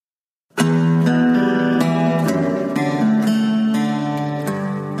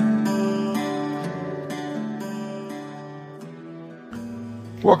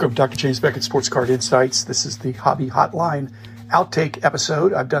Welcome, Dr. James Beckett, Sports Card Insights. This is the Hobby Hotline outtake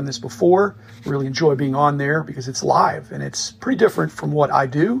episode. I've done this before. Really enjoy being on there because it's live and it's pretty different from what I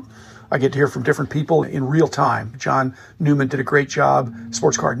do. I get to hear from different people in real time. John Newman did a great job,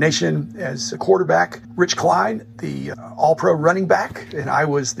 Sports Card Nation, as a quarterback. Rich Klein, the all-pro running back, and I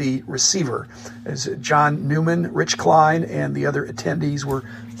was the receiver. As John Newman, Rich Klein, and the other attendees were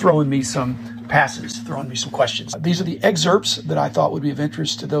throwing me some passes, throwing me some questions. These are the excerpts that I thought would be of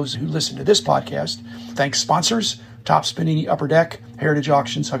interest to those who listen to this podcast. Thanks, sponsors: Topps Panini Upper Deck, Heritage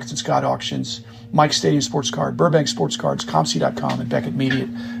Auctions, Huggins & Scott Auctions, Mike Stadium Sports Card, Burbank Sports Cards, ComC.com, and Beckett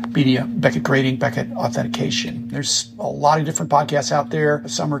Media, Beckett Grading, Beckett Authentication. There's a lot of different podcasts out there.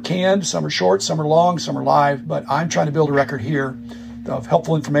 Some are canned, some are short, some are long, some are live, but I'm trying to build a record here of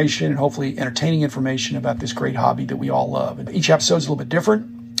helpful information and hopefully entertaining information about this great hobby that we all love. And each episode is a little bit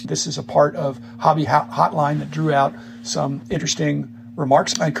different. This is a part of Hobby Hotline that drew out some interesting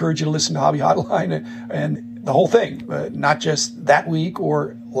remarks. I encourage you to listen to Hobby Hotline and the whole thing, not just that week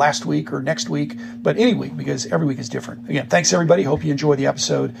or last week or next week, but any week, because every week is different. Again, thanks everybody. Hope you enjoy the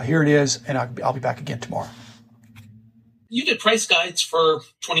episode. Here it is, and I'll be back again tomorrow. You did price guides for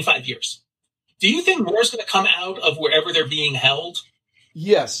 25 years. Do you think more is going to come out of wherever they're being held?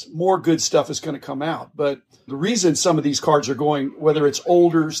 Yes, more good stuff is going to come out. But the reason some of these cards are going, whether it's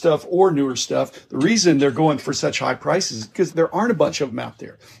older stuff or newer stuff, the reason they're going for such high prices is because there aren't a bunch of them out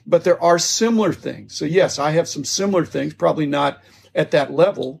there. But there are similar things. So yes, I have some similar things, probably not at that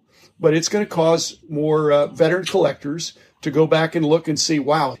level, but it's going to cause more veteran collectors to go back and look and see,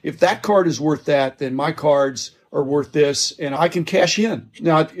 wow, if that card is worth that, then my cards are worth this, and I can cash in.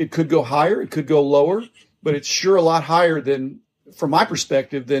 Now, it could go higher, it could go lower, but it's sure a lot higher than, from my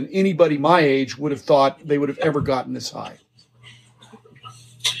perspective, than anybody my age would have thought they would have ever gotten this high.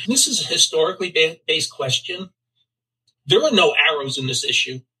 This is a historically based question. There are no arrows in this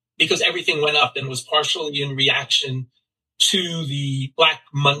issue because everything went up and was partially in reaction to the Black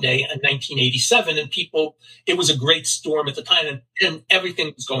Monday in 1987. And it was a great storm at the time and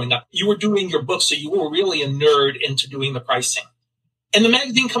everything was going up. You were doing your book, so you were really a nerd into doing the pricing. And the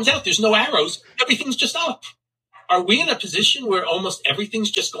magazine comes out, there's no arrows, everything's just up. Are we in a position where almost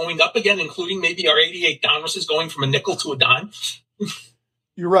everything's just going up again, including maybe our 88 Donruss is going from a nickel to a dime?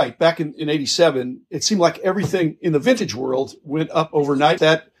 You're right. Back in 87, it seemed like everything in the vintage world went up overnight.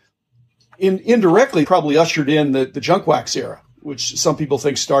 That indirectly probably ushered in the junk wax era, which some people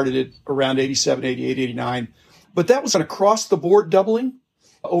think started at around 87, 88, 89. But that was an across-the-board doubling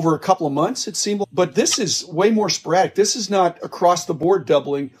over a couple of months, it seemed. But this is way more sporadic. This is not across-the-board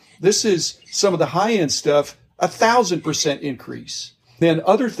doubling. This is some of the high-end stuff, 1,000% increase. Then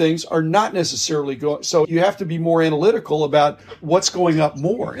other things are not necessarily going. So you have to be more analytical about what's going up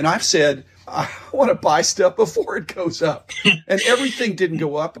more. And I've said, I want to buy stuff before it goes up. And everything didn't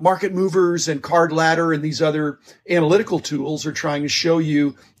go up. Market movers and Card Ladder and these other analytical tools are trying to show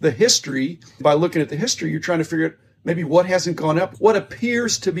you the history. By looking at the history, you're trying to figure out maybe what hasn't gone up, what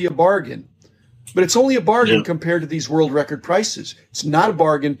appears to be a bargain. But it's only a bargain compared to these world record prices. It's not a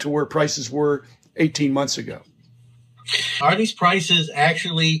bargain to where prices were 18 months ago. Are these prices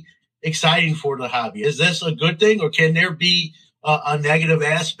actually exciting for the hobby? Is this a good thing, or can there be a negative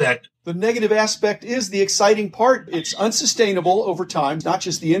aspect? The negative aspect is the exciting part. It's unsustainable over time, not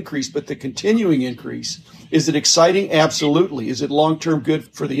just the increase, but the continuing increase. Is it exciting? Absolutely. Is it long-term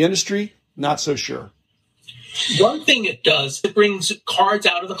good for the industry? Not so sure. One thing it does, it brings cards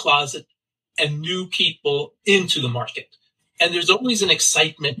out of the closet and new people into the market. And there's always an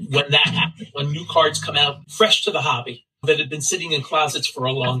excitement when that happens, when new cards come out fresh to the hobby that had been sitting in closets for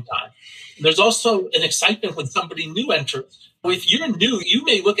a long time. There's also an excitement when somebody new enters. If you're new, you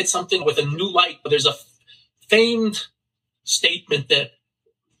may look at something with a new light, but there's a famed statement that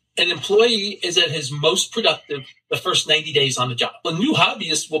an employee is at his most productive the first 90 days on the job. A new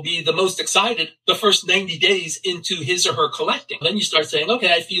hobbyist will be the most excited the first 90 days into his or her collecting. Then you start saying,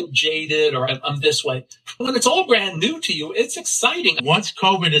 okay, I feel jaded or I'm this way. When it's all brand new to you, it's exciting. Once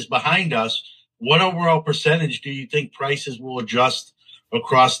COVID is behind us, what overall percentage do you think prices will adjust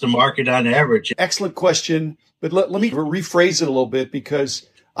across the market on average? Excellent question. But let me rephrase it a little bit, because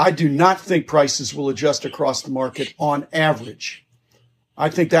I do not think prices will adjust across the market on average. I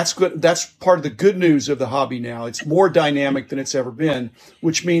think that's good. That's part of the good news of the hobby now. It's more dynamic than it's ever been,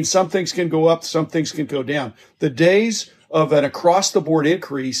 which means some things can go up, some things can go down. The days of an across-the-board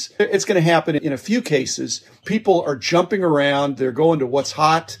increase, it's going to happen in a few cases. People are jumping around. They're going to what's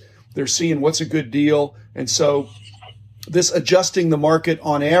hot. They're seeing what's a good deal. And so this adjusting the market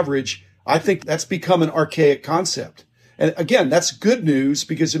on average, I think that's become an archaic concept. And again, that's good news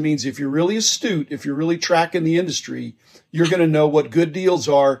because it means if you're really astute, if you're really tracking the industry, you're going to know what good deals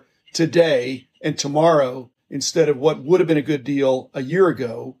are today and tomorrow instead of what would have been a good deal a year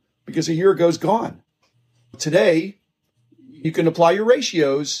ago, because a year ago is gone. Today, you can apply your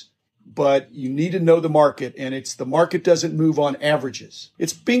ratios, but you need to know the market, and it's the market doesn't move on averages.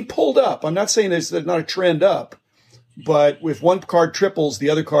 It's being pulled up. I'm not saying there's not a trend up, but if one card triples, the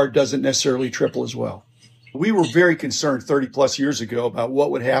other card doesn't necessarily triple as well. We were very concerned 30 plus years ago about what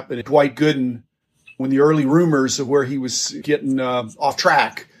would happen to Dwight Gooden when the early rumors of where he was getting off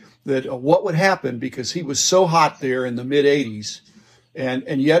track, that what would happen because he was so hot there in the mid 80s.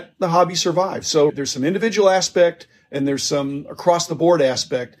 And yet the hobby survived. So there's some individual aspect and there's some across the board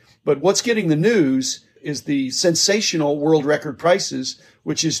aspect. But what's getting the news is the sensational world record prices,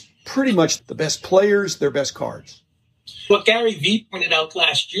 which is pretty much the best players, their best cards. What Gary Vee pointed out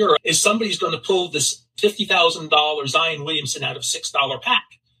last year is somebody's going to pull this $50,000 Zion Williamson out of $6 pack.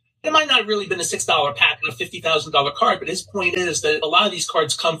 It might not have really been a $6 pack and a $50,000 card, but his point is that a lot of these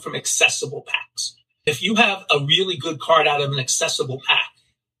cards come from accessible packs. If you have a really good card out of an accessible pack,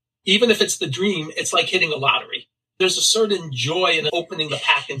 even if it's the dream, it's like hitting a lottery. There's a certain joy in opening the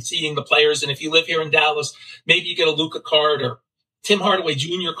pack and seeing the players. And if you live here in Dallas, maybe you get a Luka card or Tim Hardaway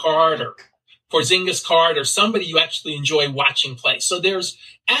Jr. card or Porzingis card or somebody you actually enjoy watching play. So there's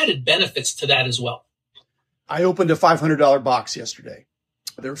added benefits to that as well. I opened a $500 box yesterday.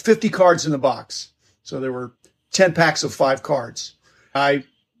 There were 50 cards in the box. So there were 10 packs of 5 cards. I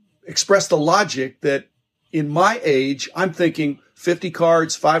expressed the logic that in my age, I'm thinking 50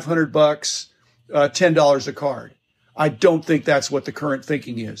 cards, $500, $10 a card. I don't think that's what the current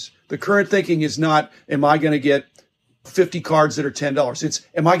thinking is. The current thinking is not, am I going to get 50 cards that are $10? It's,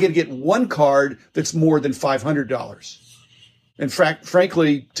 am I going to get one card that's more than $500? And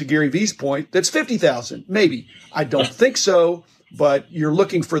frankly, to Gary Vee's point, that's 50,000, maybe. I don't think so, but you're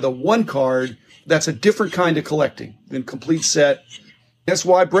looking for the one card. That's a different kind of collecting than complete set. That's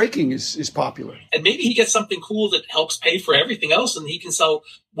why breaking is popular. And maybe he gets something cool that helps pay for everything else, and he can sell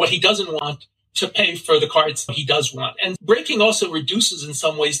what he doesn't want to pay for the cards he does want. And breaking also reduces in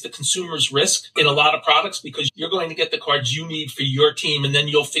some ways the consumer's risk in a lot of products because you're going to get the cards you need for your team, and then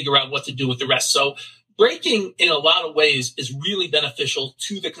you'll figure out what to do with the rest. So breaking in a lot of ways is really beneficial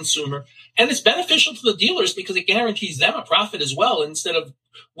to the consumer, and it's beneficial to the dealers because it guarantees them a profit as well. Instead of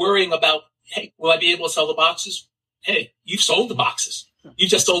worrying about, hey, will I be able to sell the boxes? Hey, you've sold the boxes. You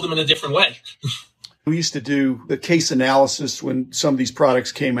just sold them in a different way. We used to do the case analysis when some of these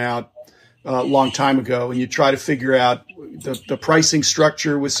products came out a long time ago, and you try to figure out the pricing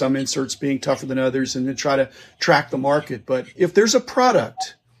structure with some inserts being tougher than others and then try to track the market. But if there's a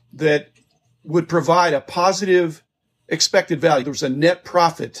product that would provide a positive expected value, there's a net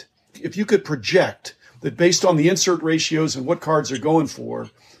profit, if you could project that based on the insert ratios and what cards are going for,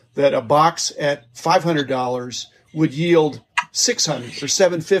 that a box at $500 would yield $600 or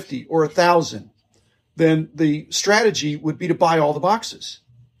 $750 or $1,000, then the strategy would be to buy all the boxes.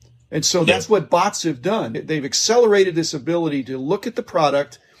 And so that's what bots have done. They've accelerated this ability to look at the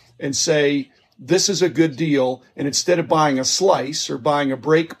product and say, this is a good deal. And instead of buying a slice or buying a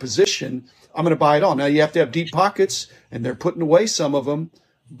break position, I'm going to buy it all. Now you have to have deep pockets and they're putting away some of them.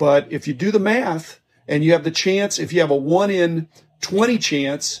 But if you do the math and you have the chance, if you have a 1 in 20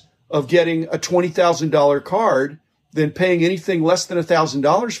 chance of getting a $20,000 card, then paying anything less than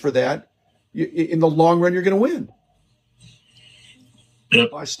 $1,000 for that, in the long run, you're going to win. Yep.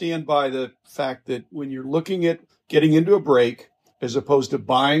 I stand by the fact that when you're looking at getting into a break, as opposed to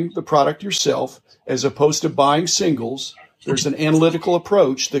buying the product yourself, as opposed to buying singles, there's an analytical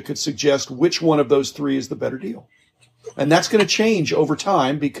approach that could suggest which one of those three is the better deal. And that's going to change over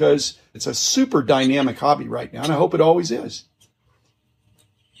time because it's a super dynamic hobby right now, and I hope it always is.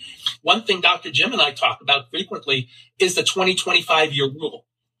 One thing Dr. Jim and I talk about frequently is the 20-25-year rule.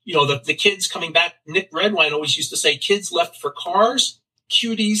 You know, the kids coming back, Nick Redwine always used to say, kids left for cars,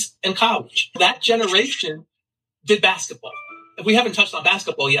 cuties, and college. That generation did basketball. We haven't touched on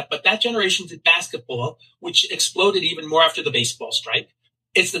basketball yet, but that generation did basketball, which exploded even more after the baseball strike.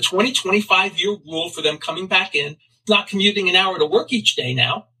 It's the 20-25-year rule for them coming back in, not commuting an hour to work each day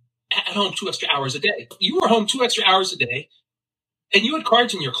now, at home 2 extra hours a day. You were home 2 extra hours a day, and you had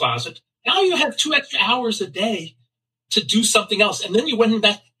cards in your closet. Now you have 2 extra hours a day to do something else. And then you went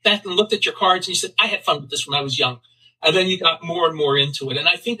back and looked at your cards and you said, I had fun with this when I was young. And then you got more and more into it. And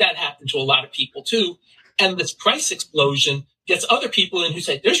I think that happened to a lot of people too. And this price explosion gets other people in who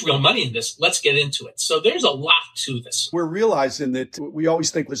say, there's real money in this. Let's get into it. So there's a lot to this. We're realizing that we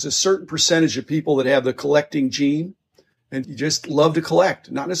always think there's a certain percentage of people that have the collecting gene. and you just love to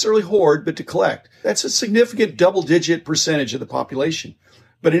collect, not necessarily hoard, but to collect. That's a significant double-digit percentage of the population.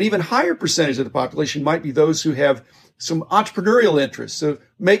 But an even higher percentage of the population might be those who have some entrepreneurial interests, so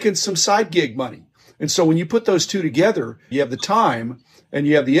making some side gig money. And so when you put those two together, you have the time and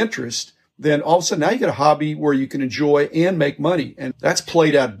you have the interest, then all of a sudden now you got a hobby where you can enjoy and make money. And that's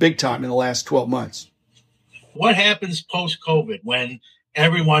played out big time in the last 12 months. What happens post-COVID when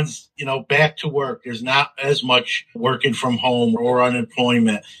everyone's, back to work? There's not as much working from home or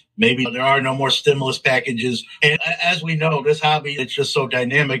unemployment. Maybe there are no more stimulus packages. And as we know, this hobby, it's just so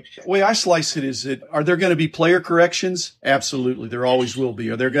dynamic. The way I slice it is that, are there going to be player corrections? Absolutely. There always will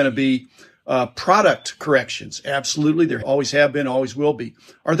be. Are there going to be product corrections? Absolutely. There always have been, always will be.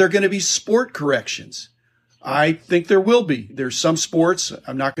 Are there going to be sport corrections? I think there will be. There's some sports,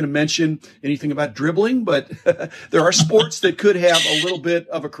 I'm not going to mention anything about dribbling, but there are sports that could have a little bit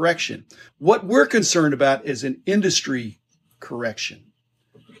of a correction. What we're concerned about is an industry correction.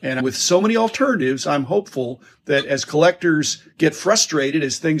 And with so many alternatives, I'm hopeful that as collectors get frustrated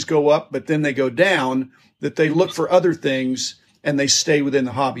as things go up, but then they go down, that they look for other things and they stay within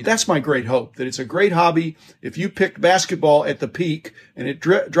the hobby. That's my great hope, that it's a great hobby. If you picked basketball at the peak and it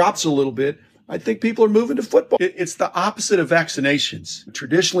drops a little bit, I think people are moving to football. It's the opposite of vaccinations.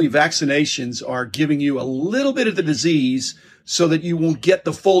 Traditionally, vaccinations are giving you a little bit of the disease so that you won't get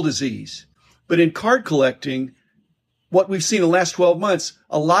the full disease. But in card collecting, what we've seen in the last 12 months,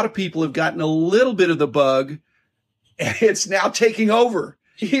 a lot of people have gotten a little bit of the bug, and it's now taking over.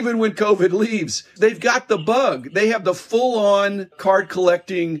 Even when COVID leaves, they've got the bug. They have the full-on card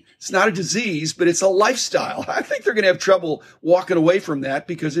collecting. It's not a disease, but it's a lifestyle. I think they're going to have trouble walking away from that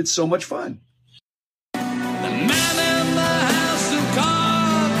because it's so much fun.